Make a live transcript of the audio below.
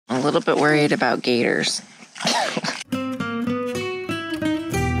little bit worried about gators.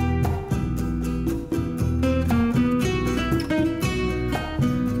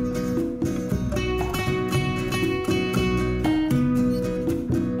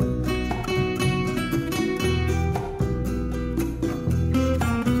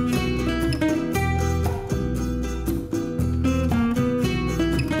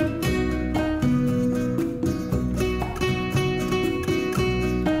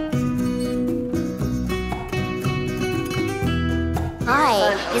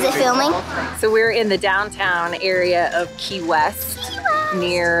 Hi, is it filming? So we're in the downtown area of Key West,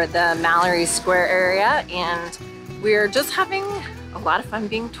 near the Mallory Square area, and we're just having a lot of fun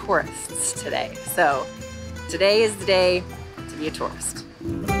being tourists today. So today is the day to be a tourist.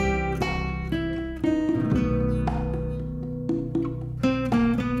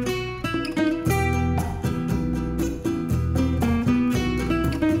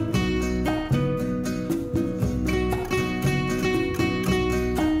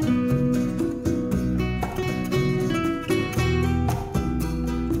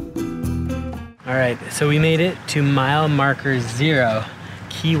 All right, so we made it to mile marker 0,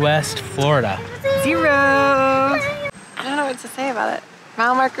 Key West, Florida. 0! I don't know what to say about it.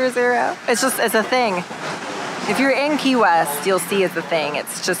 Mile marker 0. It's a thing. If you're in Key West, you'll see it's a thing.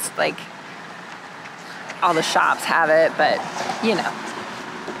 It's just like all the shops have it, but you know.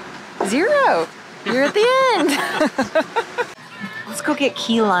 0! You're at the end. Let's go get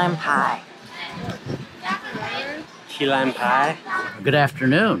key lime pie. Key lime pie. Good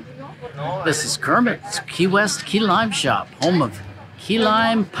afternoon. This is Kermit's Key West Key Lime Shop, home of key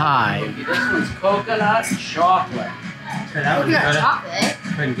lime pie. This one's coconut chocolate. Coconut chocolate?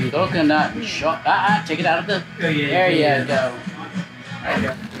 Coconut and chocolate. Take it out of the... There you go.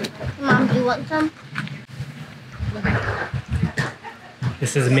 Mom, do you want some?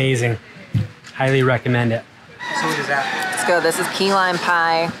 This is amazing. Highly recommend it. So what is that? Let's go. This is key lime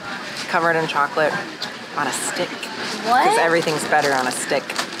pie, covered in chocolate, on a stick. What? Because everything's better on a stick.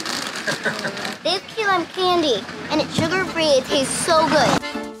 They have key lime candy, and it's sugar-free. It tastes so good.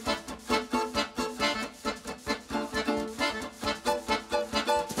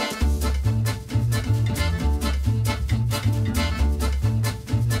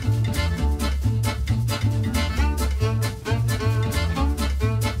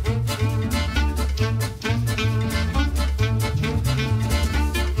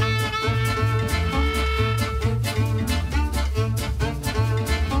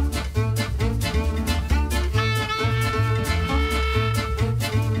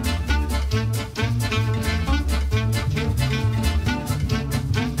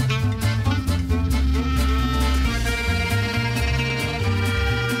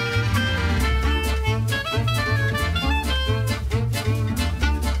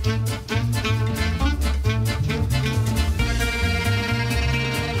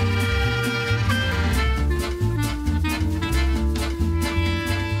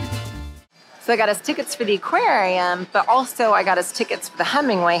 So I got us tickets for the aquarium, but also I got us tickets for the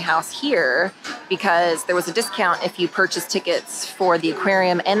Hemingway house here because there was a discount if you purchase tickets for the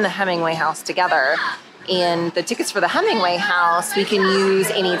aquarium and the Hemingway house together. And the tickets for the Hemingway house we can use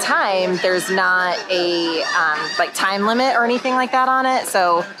anytime. There's not a like time limit or anything like that on it.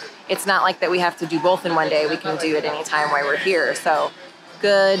 So it's not like that we have to do both in one day. We can do it any time while we're here. So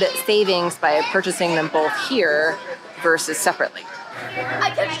good savings by purchasing them both here versus separately.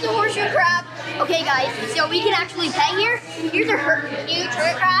 I touched the horseshoe crab. Okay, guys, so we can actually pet here. Here's a huge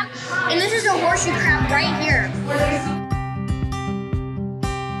turtle crab, and this is a horseshoe crab right here.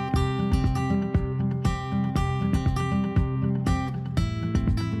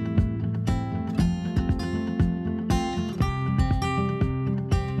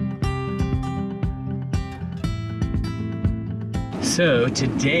 So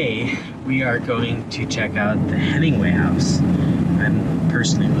today we are going to check out the Hemingway house. I'm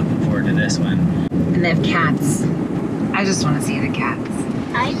personally looking forward to this one. And they have cats. I just want to see the cats.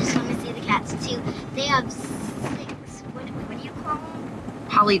 I just want to see the cats too. They have 6. What do you call them?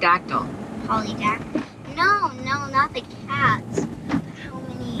 Polydactyl. Polydactyl? No, not the cats. How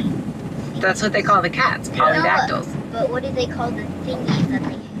many? That's what they call the cats, polydactyls. No, but what do they call the thingies that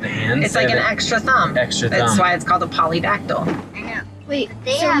they have? The hands? It's like an extra thumb. Extra thumb. That's why it's called a polydactyl. I know. Wait,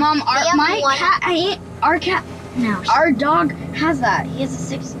 They so have- Mom, they have our dog has that. He has a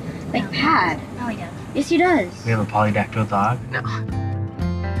 6 pad. No, he doesn't. Yes, he does. We have a polydactyl dog? No.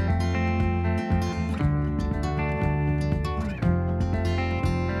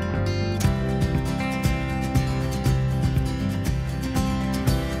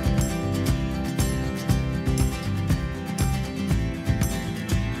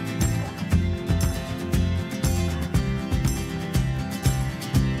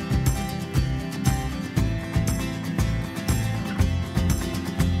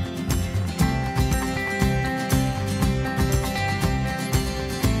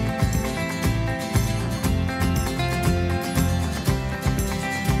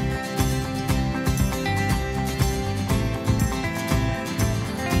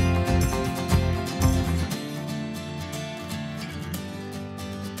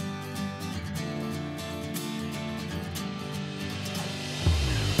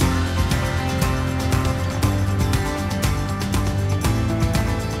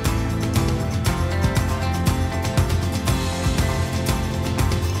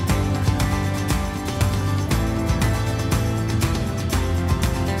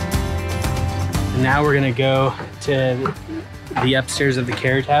 now we're gonna go to the upstairs of the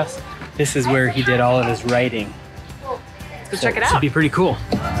carriage house. This is where he did all of his writing. Let's go check it out. Should be pretty cool.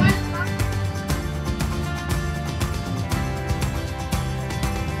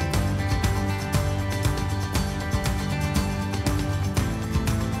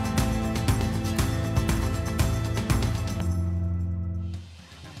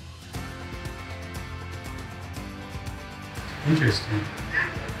 Interesting.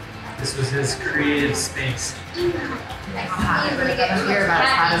 This was his creative space. Here about as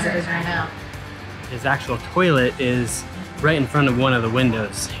hot as it is right now. His actual toilet is right in front of one of the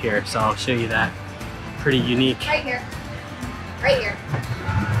windows here, so I'll show you that. Pretty unique. Right here. Right here.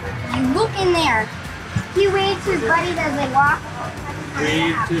 You look in there. He waves to his buddies as they walk.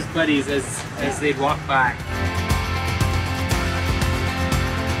 Wave to his buddies as they'd walk by.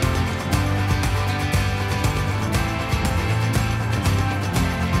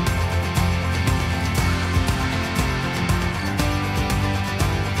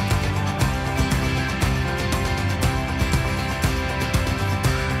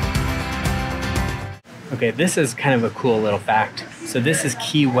 Okay, this is kind of a cool little fact. So this is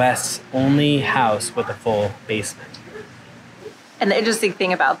Key West's only house with a full basement. And the interesting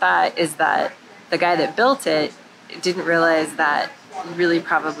thing about that is that the guy that built it didn't realize that you really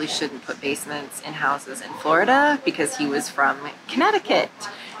probably shouldn't put basements in houses in Florida because he was from Connecticut.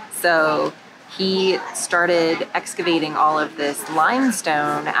 So he started excavating all of this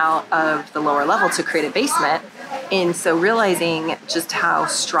limestone out of the lower level to create a basement. And so realizing just how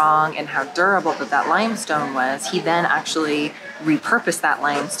strong and how durable that limestone was, he then actually repurposed that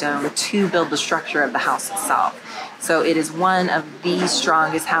limestone to build the structure of the house itself. So it is one of the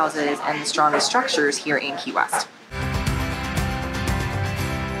strongest houses and the strongest structures here in Key West.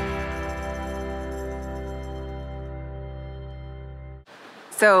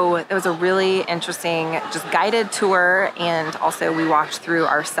 So it was a really interesting just guided tour, and also we walked through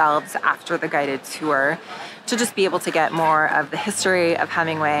ourselves after the guided tour to just be able to get more of the history of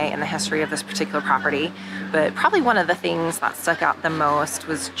Hemingway and the history of this particular property. But probably one of the things that stuck out the most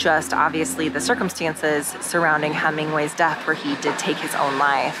was just obviously the circumstances surrounding Hemingway's death, where he did take his own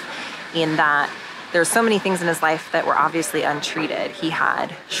life, in that there's so many things in his life that were obviously untreated. He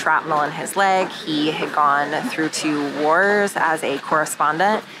had shrapnel in his leg. He had gone through 2 wars as a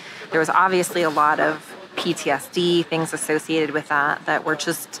correspondent. There was obviously a lot of PTSD, things associated with that were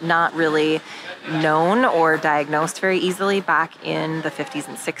just not really known or diagnosed very easily back in the 50s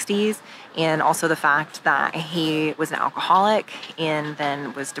and 60s. And also the fact that he was an alcoholic and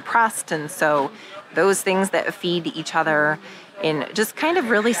then was depressed. And so those things that feed each other, and just kind of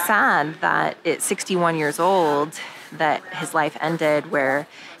really sad that at 61 years old that his life ended, where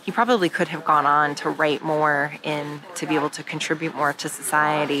he probably could have gone on to write more and to be able to contribute more to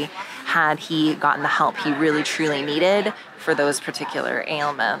society had he gotten the help he really truly needed for those particular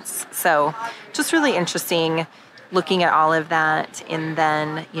ailments. So just really interesting looking at all of that, and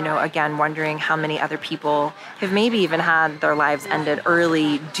then, you know, again, wondering how many other people have maybe even had their lives ended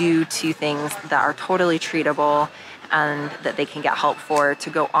early due to things that are totally treatable and that they can get help for to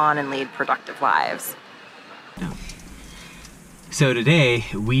go on and lead productive lives. So today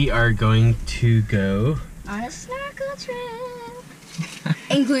we are going to go On a snorkel trip.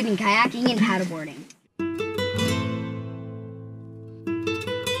 Including kayaking and paddleboarding.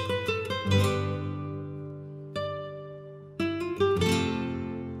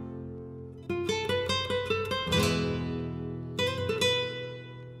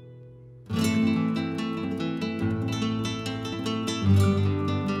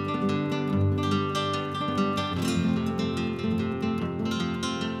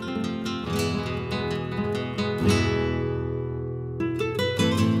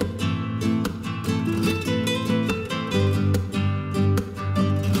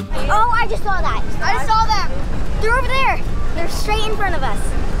 Oh, I just saw that. I just saw them. They're over there. They're straight in front of us.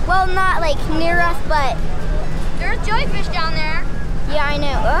 Well, not like near us, but there's jellyfish down there. Yeah, I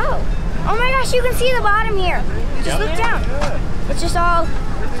know. Oh my gosh, you can see the bottom here. Just look down. It's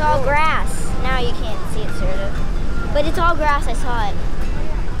all grass. Now you can't see it, sort of. But it's all grass. I saw it.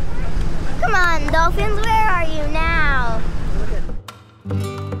 Come on, dolphins, where are you now?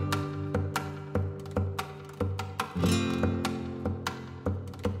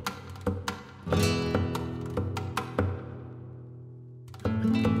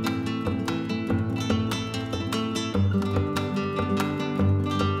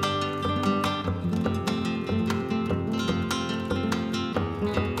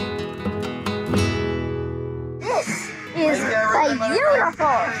 Is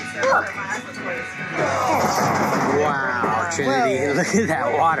beautiful. Look. Wow, Trinity, look at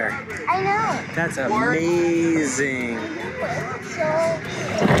that water. I know. That's amazing.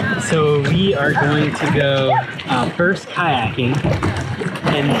 So we are going to go first kayaking,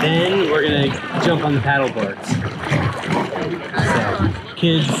 and then we're gonna jump on the paddle boards. So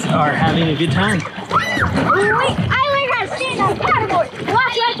kids are having a good time. Wait, I learned how to stand on paddleboard.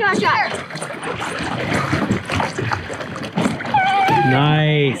 Watch.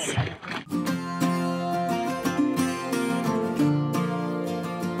 Nice.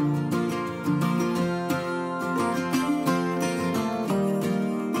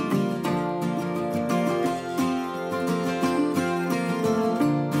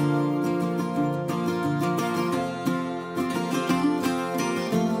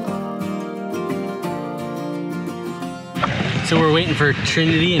 So we're waiting for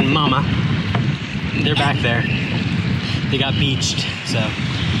Trinity and Mama. They're back there. They got beached, so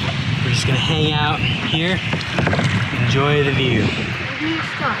we're just gonna hang out here, enjoy the view.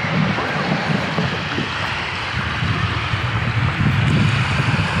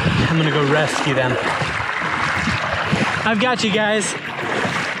 I'm gonna go rescue them. I've got you guys.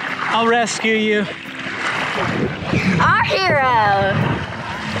 I'll rescue you. Our hero.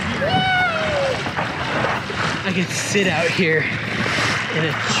 I could sit out here in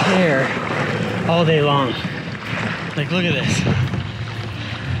a chair all day long. Like, look at this.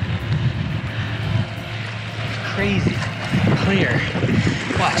 Crazy clear.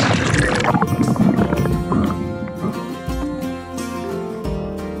 Watch.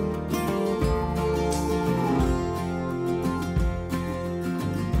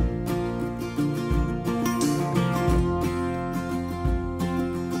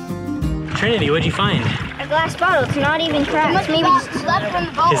 Trinity, what'd you find? A glass bottle. It's not even cracked. Maybe just left from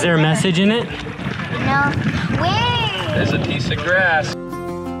the bowl. Is there a message in it? No. Wait. There's a piece of grass.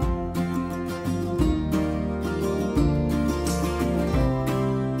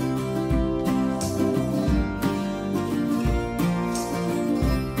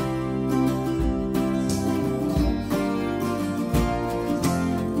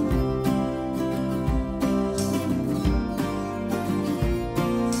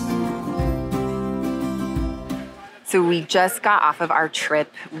 So we just got off of our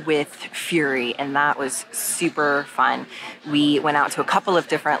trip with Fury, and that was super fun. We went out to a couple of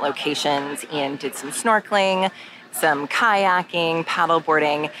different locations and did some snorkeling, some kayaking,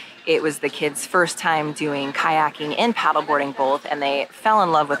 paddleboarding. It was the kids' first time doing kayaking and paddleboarding both, and they fell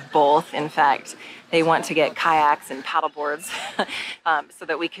in love with both. In fact, they want to get kayaks and paddleboards so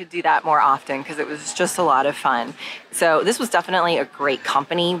that we could do that more often, because it was just a lot of fun. So this was definitely a great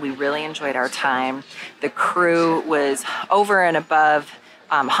company. We really enjoyed our time. The crew was over and above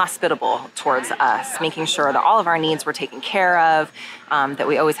hospitable towards us, making sure that all of our needs were taken care of, that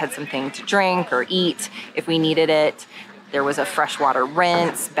we always had something to drink or eat if we needed it. There was a freshwater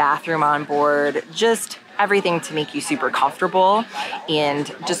rinse, bathroom on board, just everything to make you super comfortable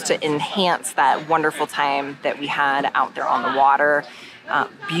and just to enhance that wonderful time that we had out there on the water.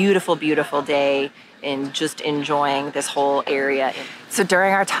 Beautiful, beautiful day, and just enjoying this whole area. So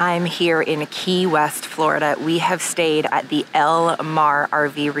during our time here in Key West, Florida, we have stayed at the El Mar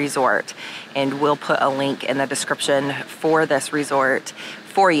RV Resort, and we'll put a link in the description for this resort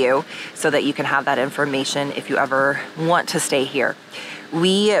for you so that you can have that information if you ever want to stay here.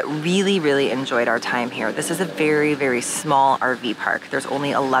 We really, really enjoyed our time here. This is a very, very small RV park. There's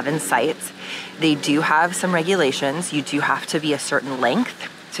only 11 sites. They do have some regulations. You do have to be a certain length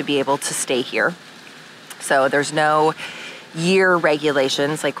to be able to stay here. So there's no year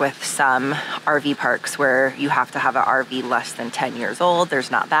regulations like with some RV parks where you have to have an RV less than 10 years old. There's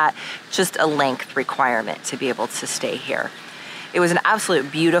not that, just a length requirement to be able to stay here. It was an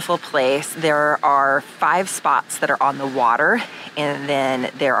absolute beautiful place. There are 5 spots that are on the water, and then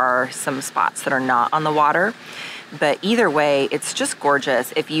there are some spots that are not on the water. But either way, it's just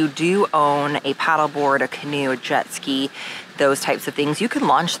gorgeous. If you do own a paddleboard, a canoe, a jet ski, those types of things, you can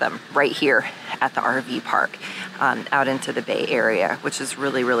launch them right here at the RV park out into the Bay Area, which is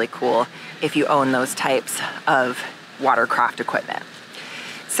really, really cool if you own those types of watercraft equipment.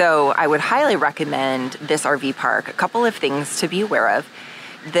 So I would highly recommend this RV park. A couple of things to be aware of.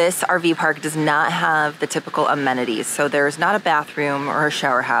 This RV park does not have the typical amenities. So there's not a bathroom or a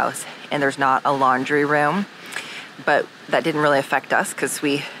shower house, and there's not a laundry room. But that didn't really affect us because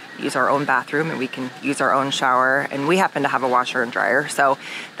we use our own bathroom and we can use our own shower, and we happen to have a washer and dryer, so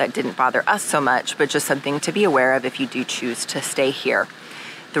that didn't bother us so much, but just something to be aware of if you do choose to stay here.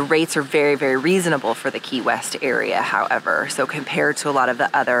 The rates are very, very reasonable for the Key West area, however. So compared to a lot of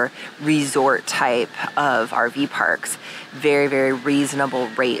the other resort type of RV parks, very, very reasonable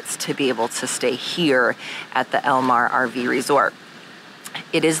rates to be able to stay here at the Elmar RV Resort.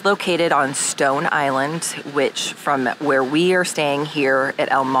 It is located on Stone Island, which from where we are staying here at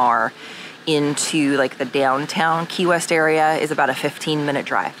Elmar into like the downtown Key West area is about a 15-minute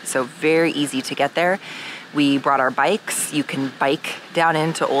drive. So very easy to get there. We brought our bikes. You can bike down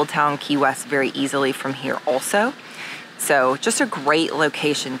into Old Town Key West very easily from here also. So just a great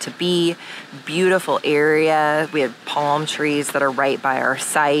location to be, beautiful area. We have palm trees that are right by our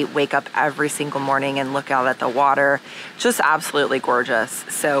site. Wake up every single morning and look out at the water. Just absolutely gorgeous.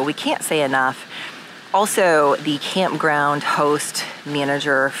 So we can't say enough. Also, the campground host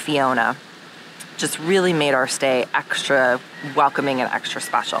manager, Fiona, just really made our stay extra welcoming and extra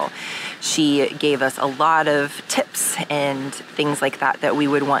special. She gave us a lot of tips and things like that we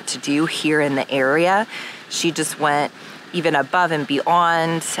would want to do here in the area. She just went even above and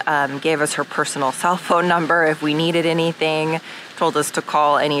beyond, gave us her personal cell phone number if we needed anything, told us to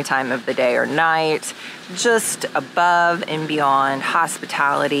call any time of the day or night, just above and beyond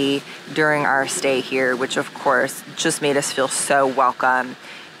hospitality during our stay here, which of course just made us feel so welcome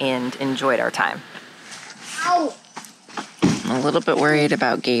and enjoyed our time. Ow. I'm a little bit worried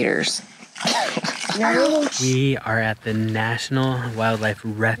about gators. We are at the National Wildlife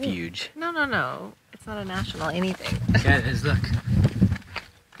Refuge. No. It's not a national anything. Yeah, it is, look.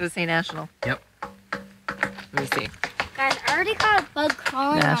 Does it say national? Yep. Let me see. Guys, I already got a bug crawling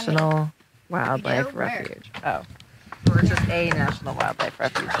on me. National Wildlife Refuge. Oh. We're just a National Wildlife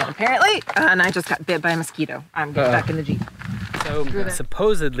Refuge. And apparently, and I just got bit by a mosquito. I'm getting back in the Jeep. So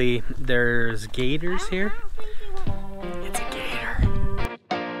supposedly there's gators here. It's a gator.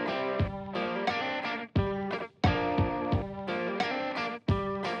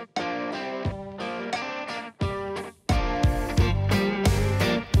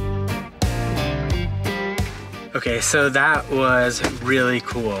 Okay, so that was really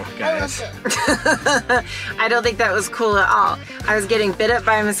cool, guys. I don't think that was cool at all. I was getting bit up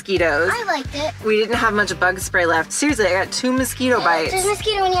by mosquitoes. I liked it. We didn't have much bug spray left. Seriously, I got 2 mosquito bites. There's a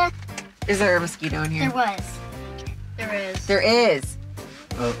mosquito in here. Is there a mosquito in here? There was. There is. There is.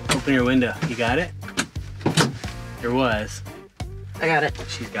 Oh, open your window. You got it? There was. I got it.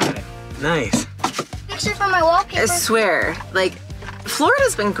 She's got it. Nice. Picture from my wallpaper. I swear, like,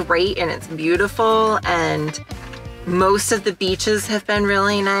 Florida's been great and it's beautiful and most of the beaches have been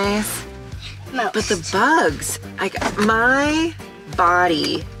really nice. Most. But the bugs, like, my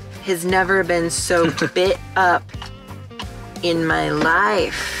body has never been so bit up in my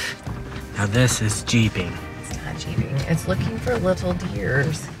life. Now this is jeeping. It's not jeeping, it's looking for little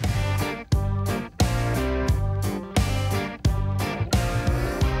deers.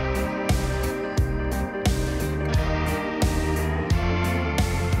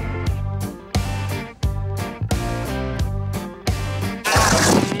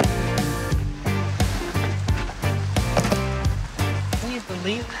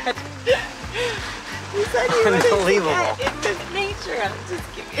 Unbelievable. It's nature. I'm just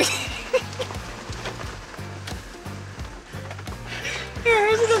kidding.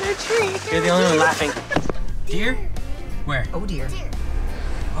 Here's another tree. You're the only one laughing. Deer? Where? Oh dear.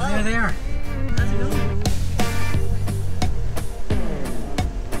 Oh, there they are. How's it going?